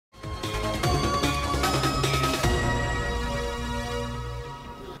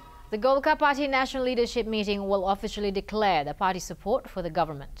The Golkar Party National Leadership Meeting will officially declare the party's support for the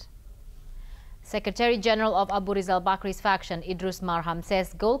government. Secretary-General of Aburizal Bakrie's faction, Idrus Marham,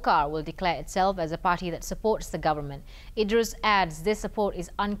 says Golkar will declare itself as a party that supports the government. Idrus adds this support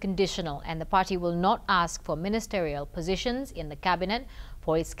is unconditional and the party will not ask for ministerial positions in the cabinet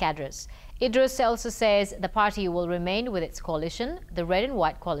for its cadres. Idrus also says the party will remain with its coalition, the Red and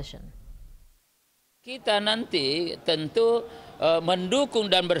White Coalition. Kita nanti tentu mendukung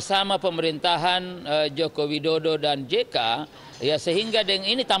dan bersama pemerintahan Joko Widodo dan JK ya, sehingga dengan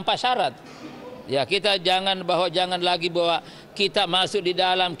ini tanpa syarat. Ya, kita jangan lagi bahwa kita masuk di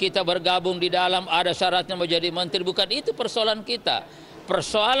dalam, kita bergabung di dalam, ada syaratnya menjadi menteri. Bukan itu persoalan kita.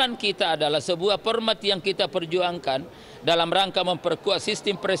 Persoalan kita adalah sebuah format yang kita perjuangkan dalam rangka memperkuat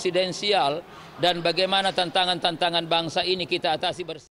sistem presidensial dan bagaimana tantangan-tantangan bangsa ini kita atasi bersama.